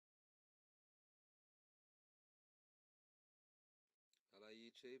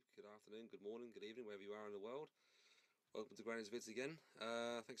YouTube, good afternoon, good morning, good evening, wherever you are in the world. Welcome to Granny's Vids again.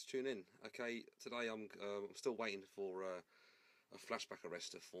 Thanks for tuning in. Okay, today I'm still waiting for a flashback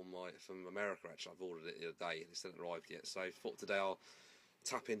arrestor from America. Actually, I've ordered it the other day and it's not arrived yet. So I thought today I'll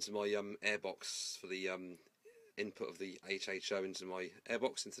tap into my airbox for the input of the HHO into my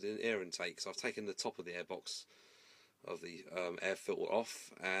airbox into the air intake. So I've taken the top of the airbox of the air filter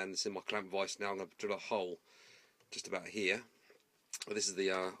off, and it's in my clamp vise now. I'm going to drill a hole just about here. Well, this is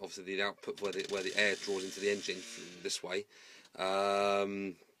the obviously the output where the air draws into the engine this way,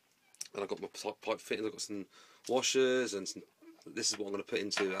 and I've got my pipe fitting. I've got some washers, and this is what I'm going to put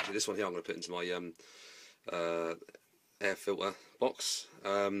into. Actually, this one here I'm going to put into my air filter box.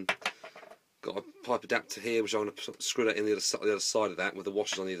 Got a pipe adapter here, which I'm going to screw that in the other side of that with the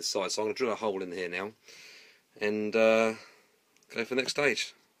washers on the other side. So I'm going to drill a hole in here now, and go for the next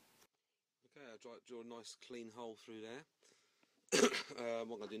stage. Okay, I'll draw a nice clean hole through there. What I'm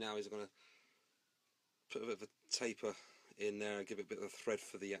going to do now is I'm going to put a bit of a taper in there and give it a bit of a thread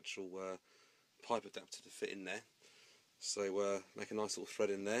for the actual pipe adapter to fit in there. So make a nice little thread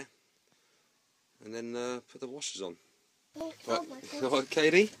in there, and then put the washers on. Oh, Right. oh Alright,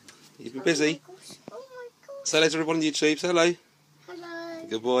 Katie, you've been busy. Oh my gosh. Say hello to everyone on YouTube. Say hello. Hello.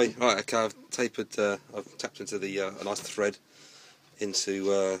 Good boy. Right, okay, I've tapped into the a nice thread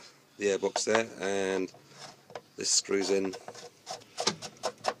into the airbox there, and this screws in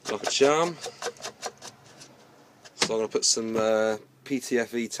like a charm. So I'm going to put some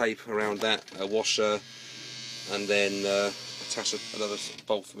PTFE tape around that, a washer, and then attach another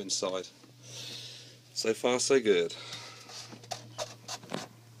bolt from inside. So far so good.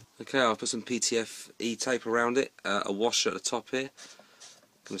 Okay, I'll put some PTFE tape around it, a washer at the top here.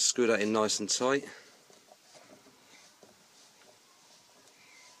 Going to screw that in nice and tight.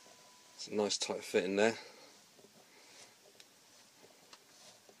 It's a nice tight fit in there.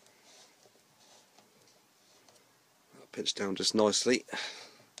 Pinch down just nicely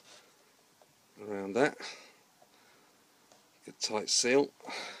around that. Good tight seal.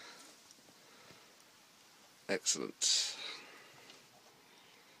 Excellent.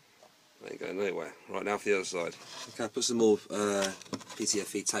 There you go, nowhere. Right, now for the other side. Okay, I'll put some more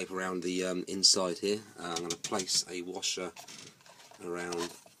PTFE tape around the inside here. I'm going to place a washer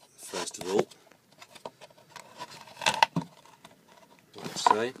around first of all, like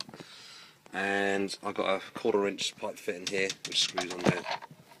so. And I've got a 1/4 inch pipe fitting here which screws on there,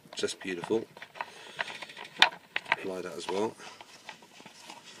 just beautiful. Apply that as well.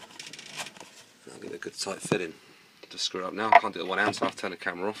 I'll give it a good tight fitting. Just screw it up now. I can't do it with one hand, so I have to turn the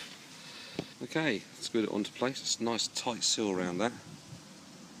camera off. Okay, screwed it onto place. It's a nice tight seal around that.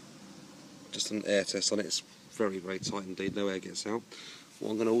 Just an air test on it. It's very, very tight indeed. No air gets out.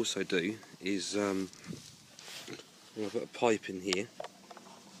 What I'm going to also do is I'm going to put a pipe in here,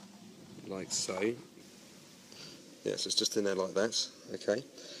 like so. Yes, it's just in there like that. Okay,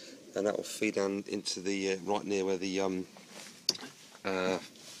 and that will feed down into the right near where the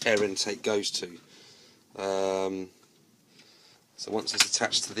air intake goes to. So once it's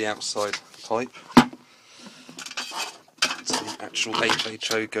attached to the outside pipe, to the actual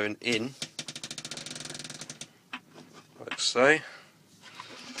HHO going in, like so, it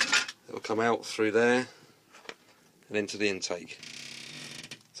will come out through there and into the intake.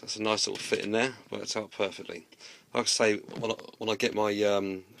 So that's a nice little fit in there, works out perfectly. Like I say, when I get my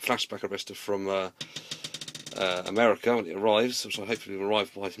flashback arrestor from America, when it arrives, which I hopefully will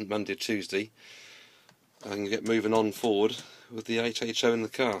arrive by Monday or Tuesday, I can get moving on forward with the HHO in the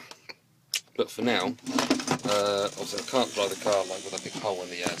car. But for now, obviously I can't drive the car like with a big hole in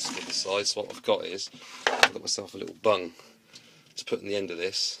the side, so what I've got is, I've got myself a little bung to put in the end of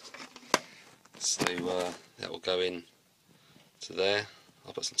this. So that will go in to there.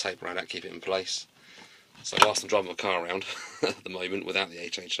 I'll put some tape around that, keep it in place. So whilst I'm driving my car around at the moment without the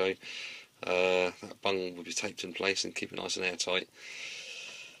HHO, that bung will be taped in place and keep it nice and airtight.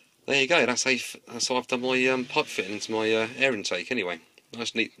 There you go. That's how I've done my pipe fitting into my air intake. Anyway,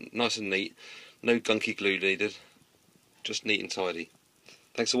 nice and neat. No gunky glue needed. Just neat and tidy.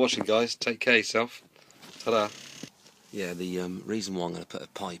 Thanks for watching, guys. Take care of yourself. Ta-da. Yeah, the reason why I'm going to put a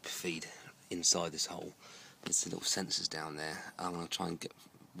pipe feed inside this hole is the little sensors down there. I'm going to try and get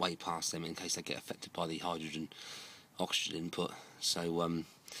way past them in case they get affected by the hydrogen oxygen input. So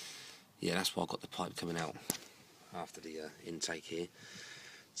yeah, that's why I've got the pipe coming out after the intake here.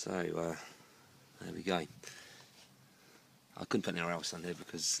 So there we go. I couldn't put anywhere else on here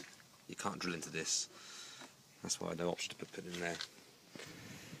because you can't drill into this. That's why I had no option to put it in there.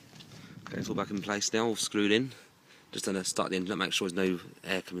 Okay, it's all back in place now, all screwed in. Just going to start the engine up, make sure there's no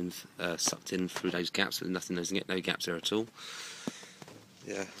air coming sucked in through those gaps. There's no gaps there at all.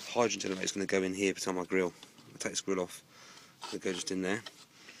 the hydrogen generator is going to go in here beside my grill. I'll take this grill off. It'll go just in there.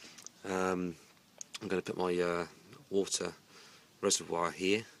 I'm going to put my water reservoir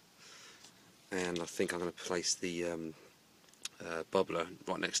here, and I think I'm going to place the bubbler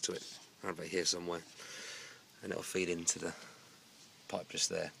right next to it, over here somewhere, and it'll feed into the pipe just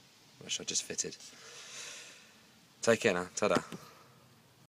there, which I just fitted. Take care now, ta-da.